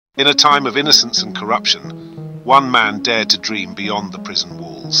In a time of innocence and corruption, one man dared to dream beyond the prison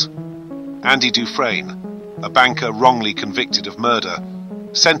walls. Andy Dufresne, a banker wrongly convicted of murder,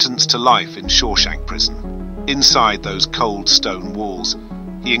 sentenced to life in Shawshank prison. Inside those cold stone walls,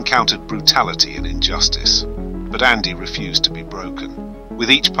 he encountered brutality and injustice. But Andy refused to be broken.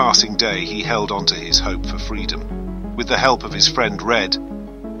 With each passing day, he held on to his hope for freedom. With the help of his friend Red,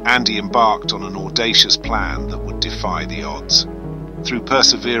 Andy embarked on an audacious plan that would defy the odds. Through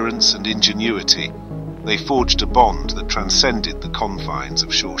perseverance and ingenuity, they forged a bond that transcended the confines of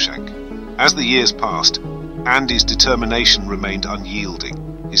Shawshank. As the years passed, Andy's determination remained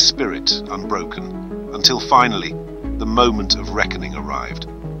unyielding, his spirit unbroken, until finally, the moment of reckoning arrived.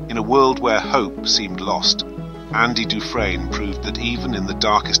 In a world where hope seemed lost, Andy Dufresne proved that even in the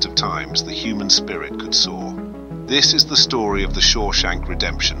darkest of times, the human spirit could soar. This is the story of the Shawshank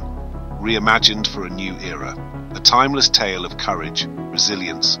Redemption, reimagined for a new era, a timeless tale of courage,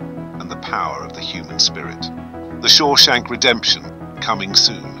 resilience, and the power of the human spirit. The Shawshank Redemption, coming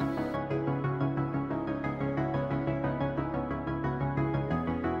soon.